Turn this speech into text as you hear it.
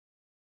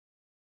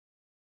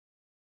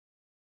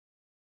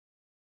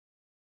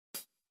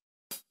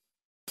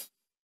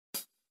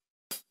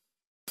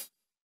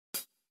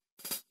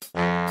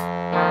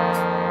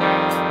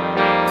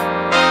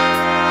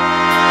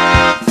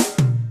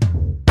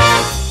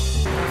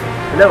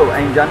Hello,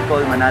 I'm John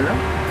Paul Manalo.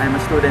 I'm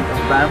a student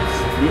of BAM's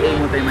BA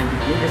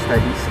Multimedia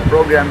Studies, a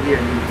program here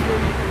in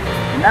UPLB.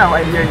 And now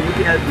I'm here in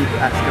UPLB to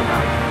ask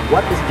about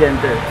what is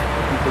gender to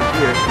people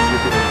here in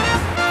UPLB.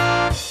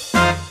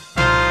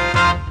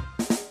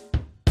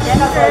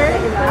 Gender,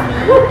 for me,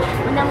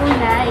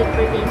 unang-una, it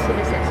pertains to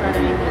the sexual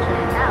orientation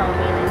ng tao,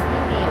 male and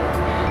female.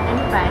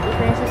 Ano pa,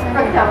 differences ng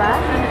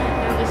dalawa.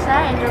 Yung isa,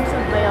 in terms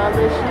of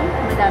biology,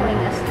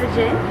 madaming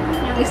estrogen.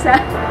 Yung isa,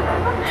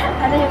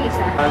 ano yung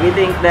isa? We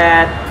think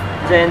that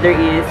gender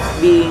is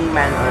being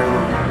man or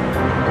woman.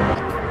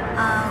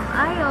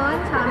 Ayon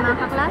sa mga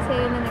kaklase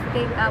na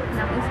nag-take up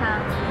ng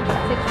isang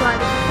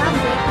sexuality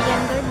subject,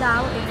 gender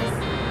daw is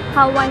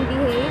how one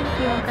behaves,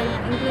 yung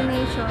kanyang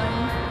inclination.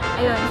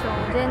 Ayun, so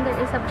gender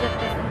is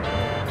subjected to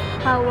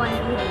how one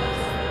behaves.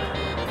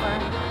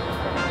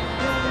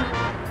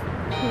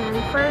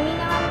 For me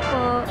naman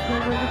po,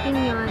 ng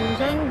opinion,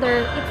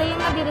 gender, ito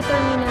yung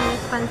nag-determine ng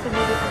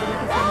responsibility ng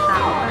isang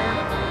tao. Parang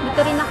dito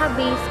rin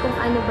naka-base kung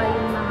ano ba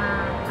yung mga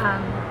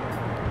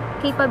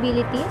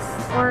capabilities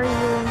or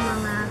yung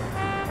mga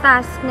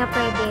task na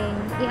pwedeng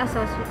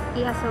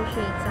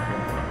i-associate sa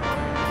kanya.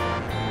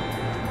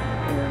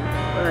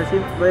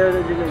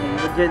 Biologically,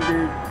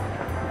 gender,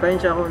 define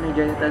siya kung ano yung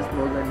genitals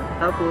mo, gano'n.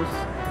 Tapos,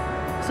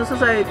 sa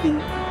society,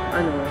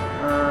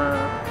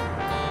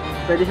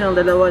 pwede siyang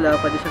dalawa,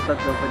 pwede siyang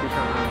tatlo, pwede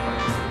siyang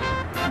apat.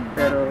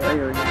 Pero,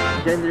 ayun,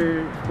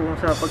 gender, kung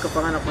sa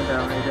pagkapanganak mo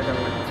lang, ay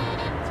dalawa.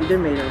 It's either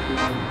male or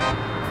female.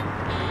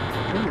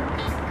 Ayun.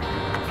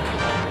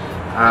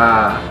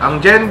 Ang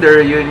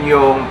gender, yun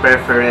yung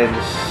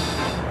preference,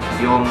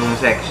 yung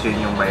sex, yun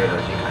yung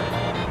biological.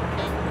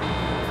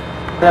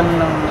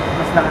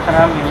 Mas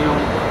nakakarami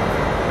yung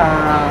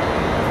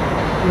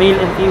male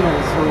and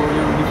female, so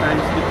yung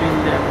difference between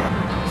them.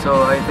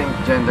 So I think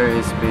gender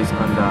is based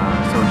on the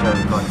social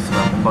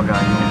construct. Kumbaga,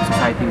 yung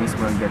society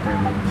mismo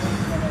nag-determine.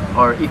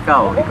 Or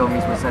ikaw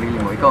mismo sa sarili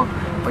mo, ikaw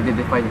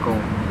magde-define kung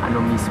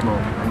ano mismo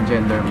ang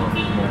gender mo.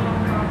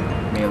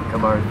 Male ka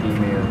ba or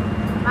female?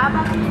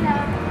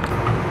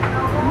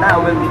 Now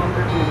we'll be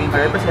interviewing a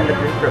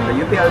representative from the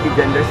UPLB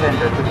Gender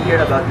Center to hear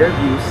about their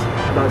views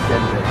about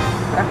gender.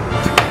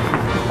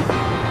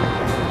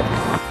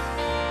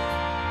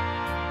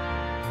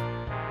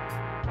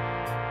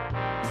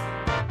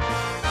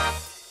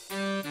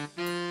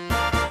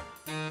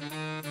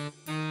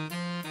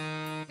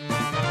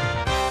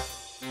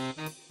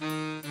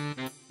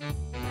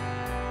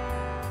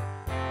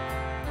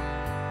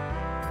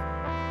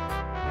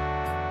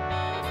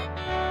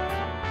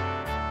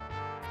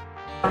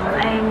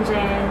 I'm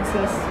Jen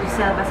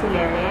Giselle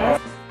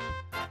Basileres,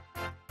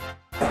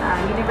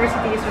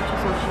 University Research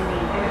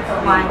Associate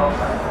 1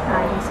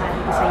 dito sa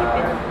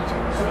UPLB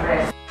Gender Center.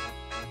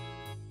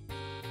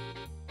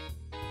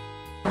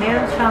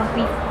 Meron siyang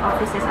 3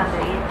 offices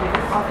under it.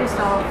 Office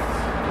of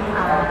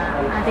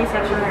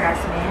Anti-Sexual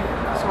Harassment.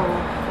 So,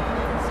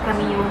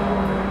 kami yung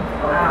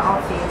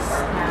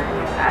office na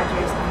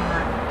nag-address ng mga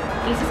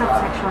cases of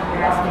sexual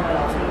harassment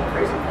sa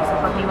university. So,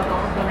 pag may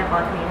mag-complain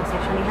about may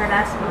sexually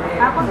harassed or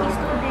faculty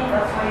student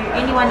or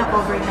anyone na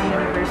covered na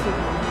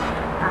university,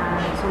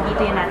 so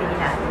dito yun natin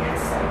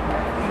ina-address.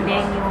 And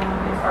then yung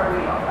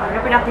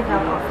reproductive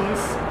health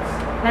office,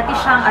 dati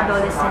siyang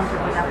adolescent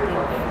reproductive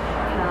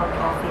health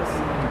office.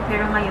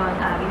 Pero ngayon,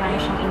 ginano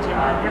siyang in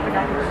general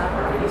reproductive health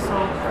office. So,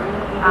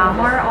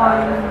 more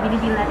on,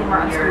 binidil natin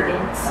more on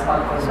students.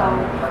 So,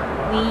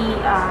 we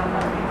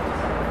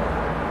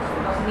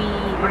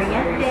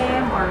orient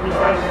them or we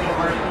guide them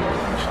or we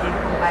teach them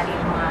kung paano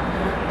yung mga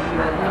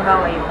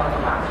halimbawa yung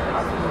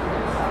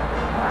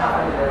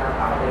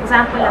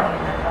example lang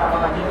yun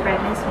in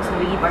pregnancy, so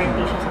we give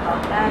orientations about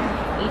that,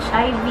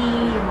 HIV,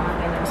 yung mga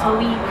ganun. So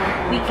we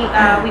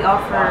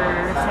offer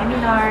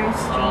seminars,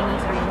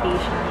 trainings,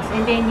 orientations,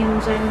 and then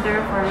yung gender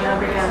for real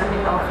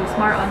development office,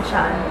 more on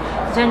siya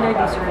gender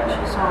research.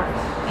 So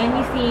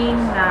anything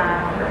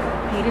na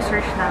may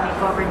research na may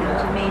cover nun,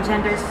 so may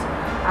genders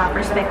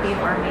perspective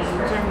or may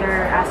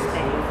gender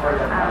aspect,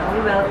 we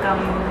welcome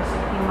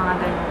yung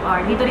mga ganun.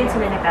 Or dito rin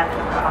sila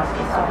nagtatrabaho.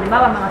 So,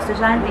 halimbawa, mga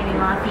estudyante, may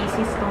mga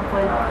thesis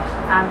tungkol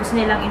gusto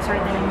nilang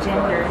insert na ng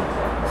gender.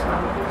 So,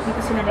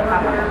 dito sila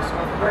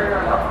nagpapausap.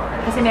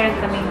 Kasi meron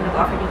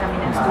nag-offer din kami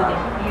ng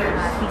student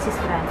thesis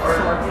grants.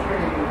 So,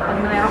 pag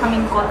meron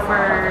kaming call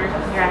for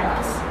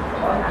grants,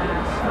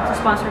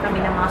 sponsor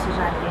kami ng mga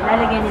estudyante,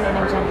 lalagyan nila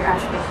ng gender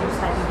aspect yung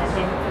study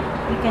natin,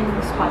 we can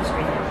sponsor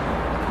them.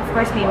 Of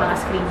course, may mga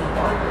screening.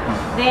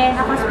 Then,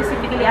 ako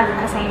specifically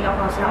assigned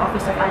ako sa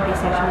Office of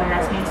Anti-Sexual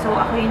Harassment. So,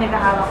 ako yung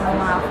naghahawak ng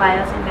mga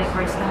files and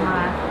records ng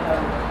mga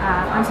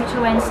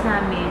constituents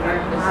namin, or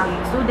mga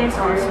students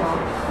also.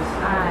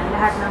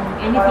 Lahat ng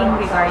anything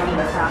regarding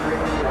sa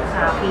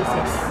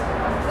cases.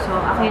 So,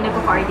 ako yung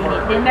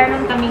nagko-coordinate. Then,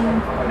 meron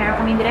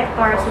kaming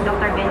director, si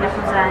Dr. Bella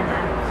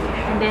Fuzana.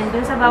 And then,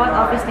 dun sa bawat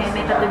office na yun,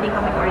 may tatlo din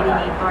kami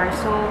coordinator.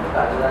 So,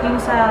 yung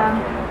sa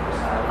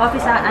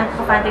Office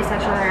of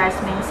Anti-Sexual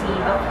Harassment, si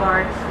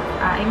Dr.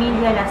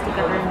 Emilia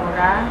Lastica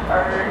Ternura.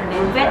 And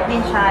then, vet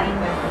din siya in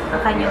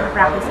kanyang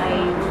practice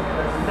ay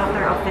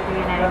Doctor of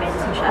Veterinary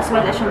Medicine siya, as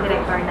well as yung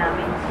director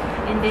namin.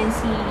 And then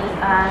sa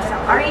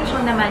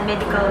RHO naman,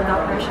 medical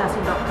doctor siya, si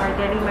Dr.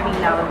 Terry Marie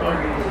Laude.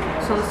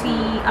 So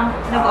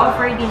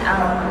nag-offer din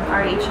ang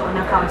RHO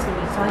ng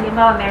counseling. So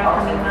halimbawa, meron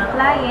kami mga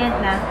client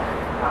na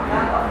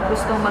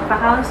gustong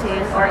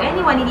magpa-counsel or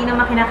anyone, hindi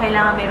naman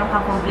kinakailangan meron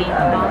kang complaint,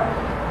 no?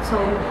 So,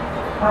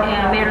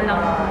 meron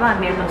ng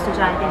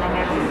estudyante na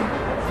meron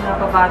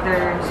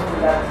bothered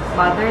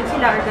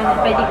sila or ganun,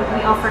 pwede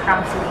we offer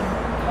counseling.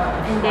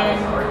 And then,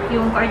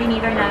 yung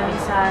coordinator namin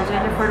sa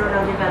Gender for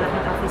Rural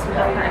Development Office, si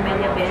Dr.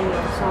 Amelia Bello.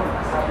 So,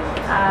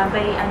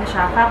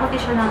 faculty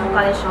siya ng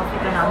College of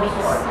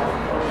Economics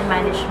and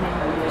Management.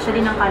 Siya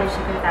din ang college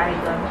secretary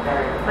doon.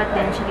 But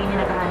then, siya din yung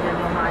nag-handle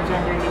ng mga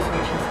gender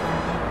researches natin.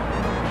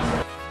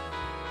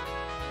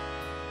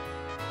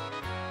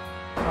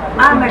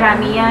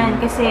 Marami yan.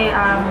 Kasi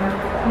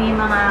may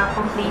mga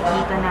complaint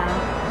dito na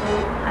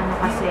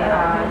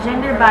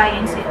gender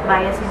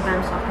bias in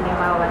terms of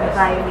halimbawa,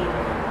 violate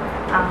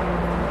ang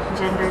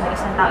gender ng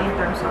isang tao in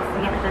terms of,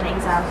 bigyan kita na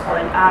example.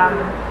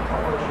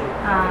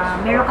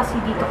 Meron kasi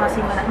dito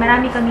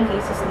marami kaming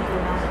cases dito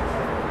na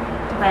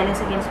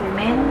violence against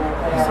women.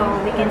 So,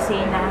 we can say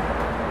na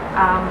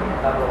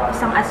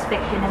isang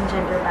aspect yun ng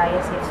gender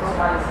bias. So,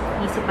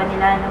 isipan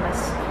nila na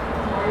mas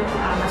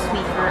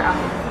weaker ang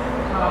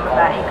mga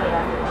babae,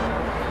 kaya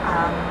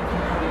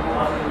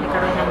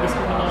nagkaroon ng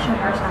discrimination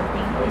or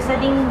something. Isa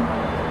ding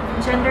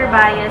gender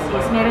bias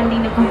is meron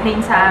ding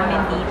nag-complain sa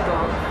amin dito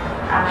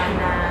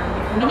na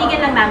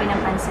binigyan lang namin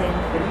ng pansin.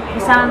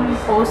 Isang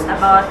post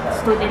about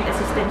student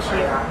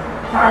assistantship,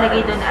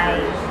 nakalagay doon ay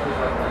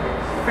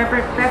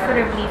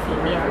preferably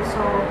female.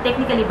 So,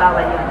 technically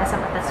bawal yun. Nasa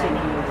batas yun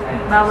eh.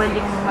 Bawal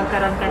yung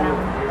magkaroon ka ng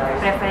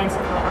preference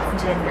of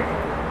gender.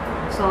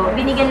 So,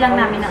 binigyan lang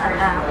namin ng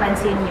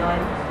pansin yun.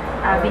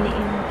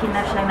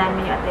 Kinash lang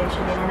namin yung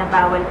attention nila na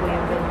bawal po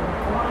yung ganun.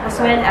 As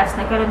well as,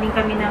 nagkaroon din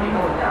kami ng,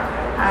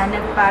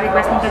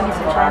 nagpa-request din kami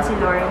sa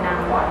Chancellor na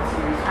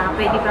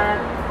pwede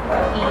ba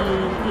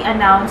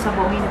i-announce sa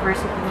buong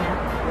university na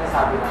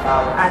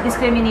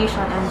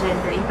discrimination on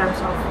gender in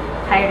terms of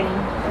hiring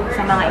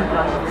sa mga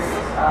employees.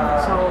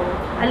 So,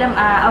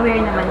 aware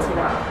naman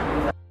sila.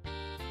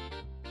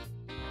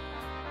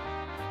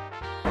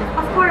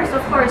 Of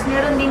course,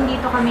 meron din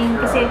dito kaming,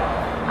 kasi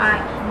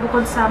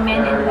bukod sa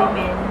men and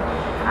women,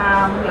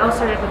 we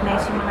also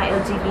recognize yung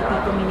mga LGBT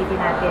community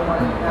natin.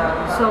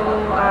 So,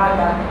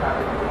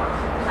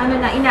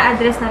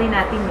 ina-address na rin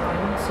natin yun.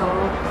 So,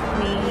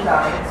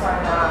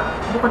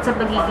 bukod sa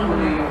pagiging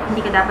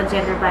hindi ka dapat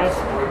gender bias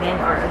men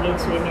or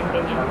against women,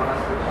 ganyan.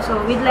 So,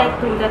 we'd like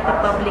to let the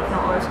public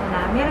know also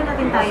na meron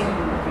natin tayong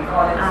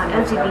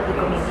LGBT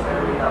community.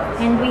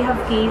 And we have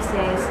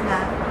cases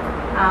na,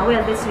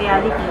 this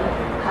reality,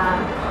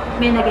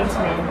 men against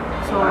men.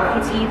 So,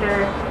 it's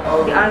either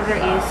the other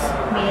is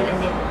male and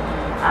then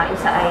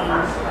isa ay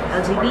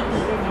LGBT,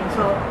 ganyan.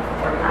 So,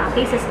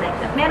 cases like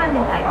that. Meron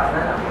din tayo.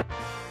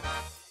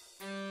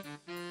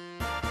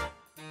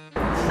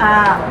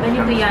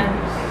 Ganito yan.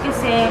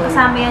 Kasi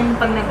kasama yan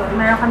pag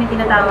meron kami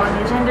tinatawag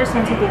na gender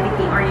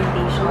sensitivity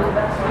orientation.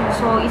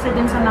 So, isa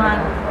dun sa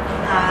mga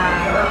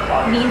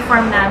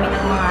ni-inform namin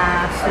ng mga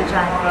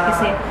estudyante.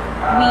 Kasi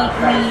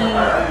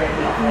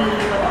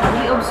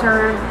we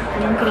observe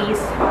an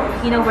increase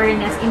in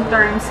awareness in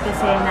terms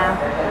kasi na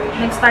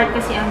nag-start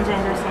kasi ang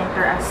gender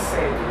center as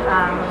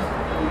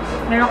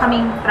meron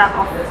kaming track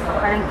of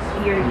parang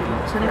yearly.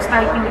 So,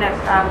 nag-start yung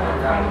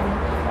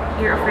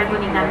year of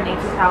reckoning namin ay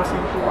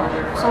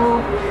 2002. So,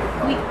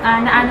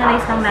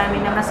 na-analyze lang namin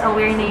na mas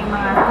aware na yung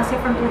mga, kasi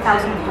from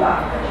 2002,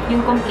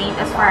 yung complaint,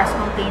 as far as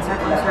complaints are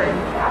concerned,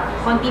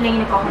 konti na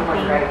yung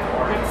nagko-complain.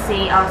 Let's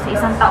say, sa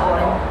isang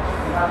taon,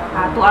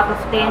 2 out of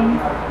 10,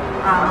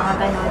 mga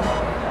ganun.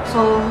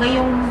 So,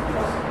 ngayong,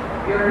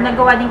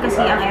 nagawa din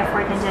kasi ang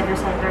effort ng Gender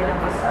Center na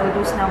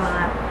mag-produce ng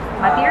mga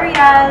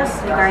materials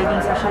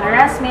regarding sexual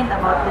harassment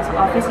about this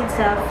office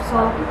itself.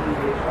 So,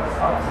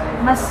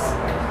 mas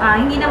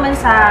hindi naman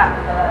sa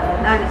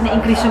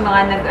na-increase yung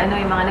mga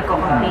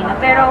nagko-complain na,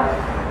 pero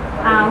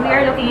we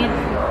are looking at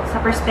sa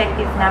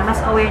perspective na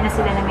mas aware na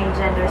sila na may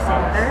gender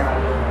center.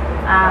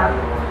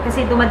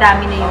 Kasi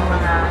dumadami na yung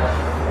mga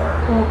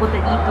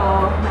pumupunta dito,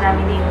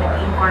 marami na yung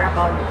nag-inquire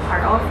about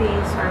our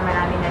office, or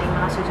marami na rin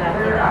mga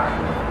estudyante na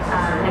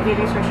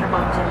nagre-research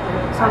about gender.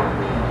 So,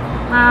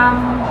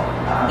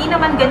 hindi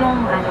naman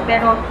ganung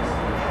pero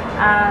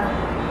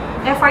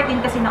effort din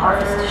kasi ng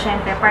office,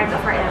 syempre, part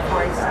of our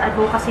efforts,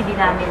 advocacy din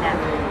namin na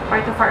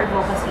part of our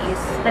advocacy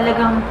is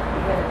talagang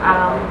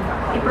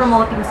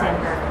i-promote yung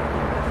center.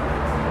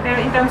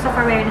 Pero in terms of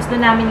awareness,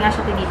 doon namin nga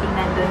siya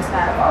tinitingnan doon sa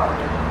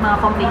mga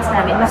complaints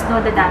namin, mas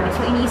dadami.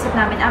 So, iniisip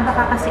namin,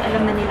 baka kasi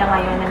alam na nila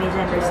ngayon na may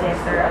gender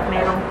center at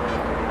merong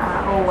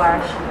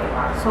OWASH.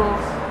 So,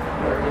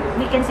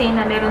 we can say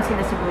na meron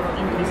sila siguro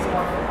increase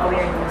of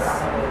awareness.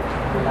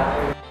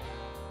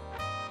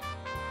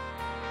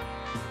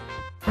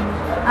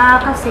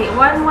 Kasi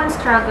one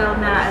struggle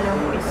na alam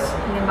ko is,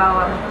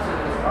 halimbawa,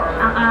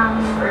 ang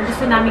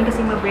gusto namin kasi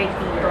mag-break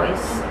dito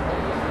is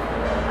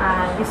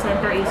this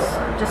center is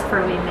just for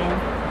women.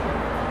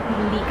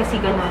 Hindi kasi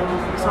ganun.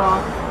 So,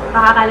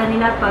 pakakala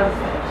nila pag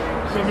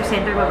gender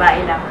center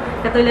babae lang.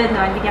 Katulad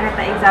nun, bigyan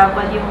kita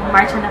example, yung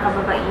March ng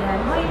Kababaihan.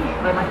 Uy,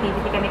 may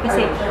activity kami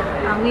kasi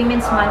ang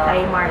Women's Month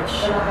ay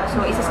March.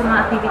 So, isa sa mga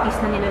activities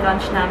na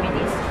nilalaunch namin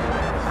is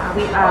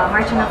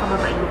March ng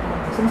Kababaihan.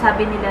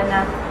 Sinasabi nila na,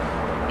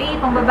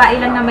 pang babae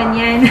lang naman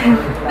yan.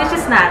 Which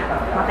is not.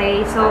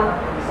 Okay? So,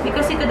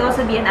 because you could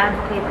also be an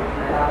advocate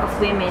of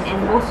women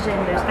and both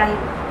genders, kahit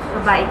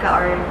babae ka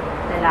or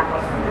lalaki.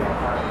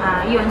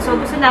 Yun. So,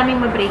 gusto namin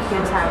ma-break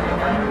yun sa amin.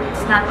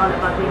 It's not all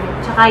about women.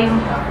 Tsaka yung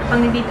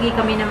pag nagbibigay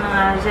kami ng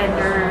mga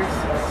gender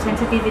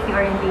sensitivity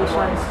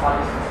orientations,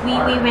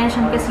 we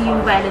mention kasi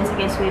yung violence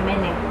against women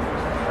eh.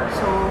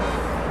 So,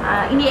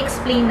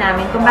 ini-explain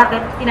namin kung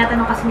bakit,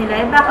 tinatanong kasi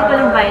nila, bakit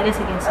walang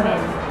violence against men?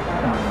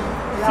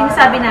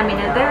 Sinasabi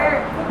namin na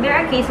there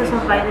are cases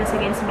of violence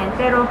against men,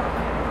 pero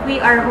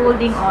we are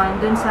holding on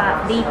dun sa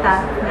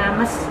data na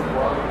mas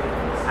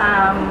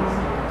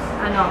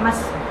mas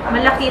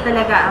malaki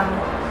talaga ang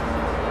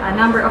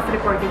number of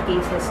reported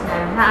cases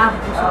na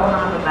naabuso ang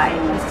mga babae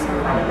kasi sa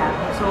mga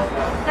lalaki. So,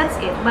 that's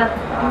it. But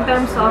in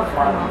terms of,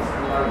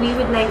 we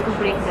would like to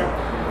break that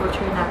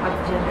culture na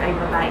pag-gender ay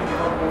babae.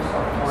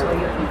 So,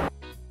 yun.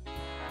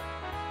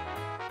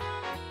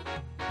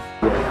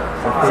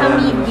 Sa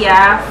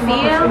media,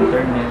 film,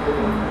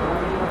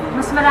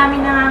 mas marami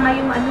na nga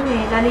ngayong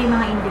lalo yung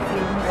mga indie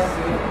films.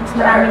 Mas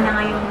marami na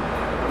ngayong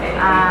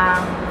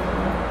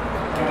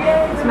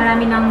mas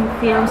marami ng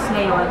films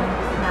ngayon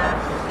na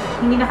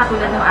hindi na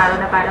katulad ng araw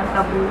na parang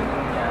tabu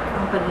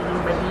ang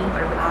pagiging bading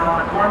or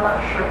pagiging bakla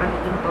or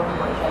pagiging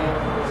tomboy.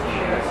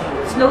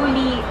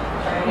 Slowly,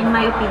 in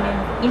my opinion,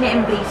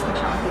 ina-embrace na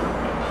siya ang film.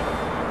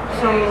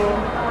 So,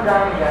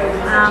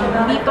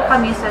 dito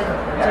kami sa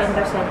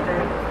Gender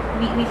Center,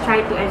 we try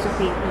to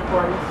educate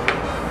people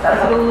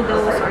through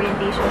those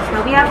orientations.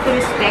 Now, we have to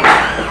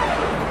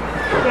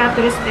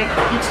respect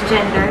each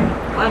gender,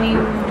 kung ano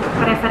yung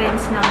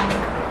preference ng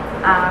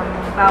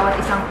bawat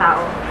isang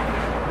tao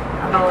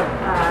about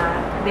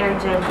their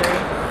gender.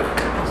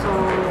 So,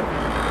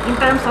 in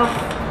terms of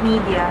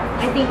media,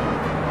 I think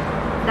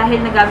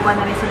dahil nagagawa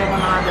na rin sila ng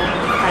mga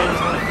ganun kinds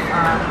of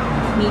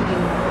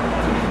medium,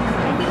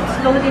 I think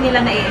slowly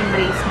nila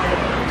na-embrace na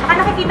rin. Tsaka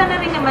nakikita na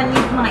rin naman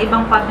yung mga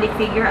ibang public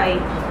figure ay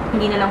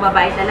hindi na lang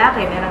babae at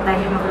lalaki, meron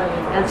tayong mga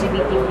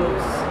LGBT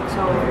groups.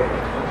 So,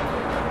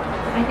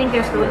 I think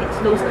they're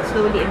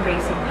slowly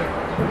embracing it.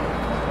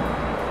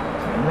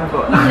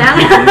 Yun lang.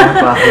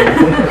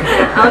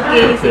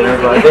 Okay, sige.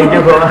 Thank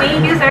you po.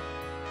 Thank you, sir.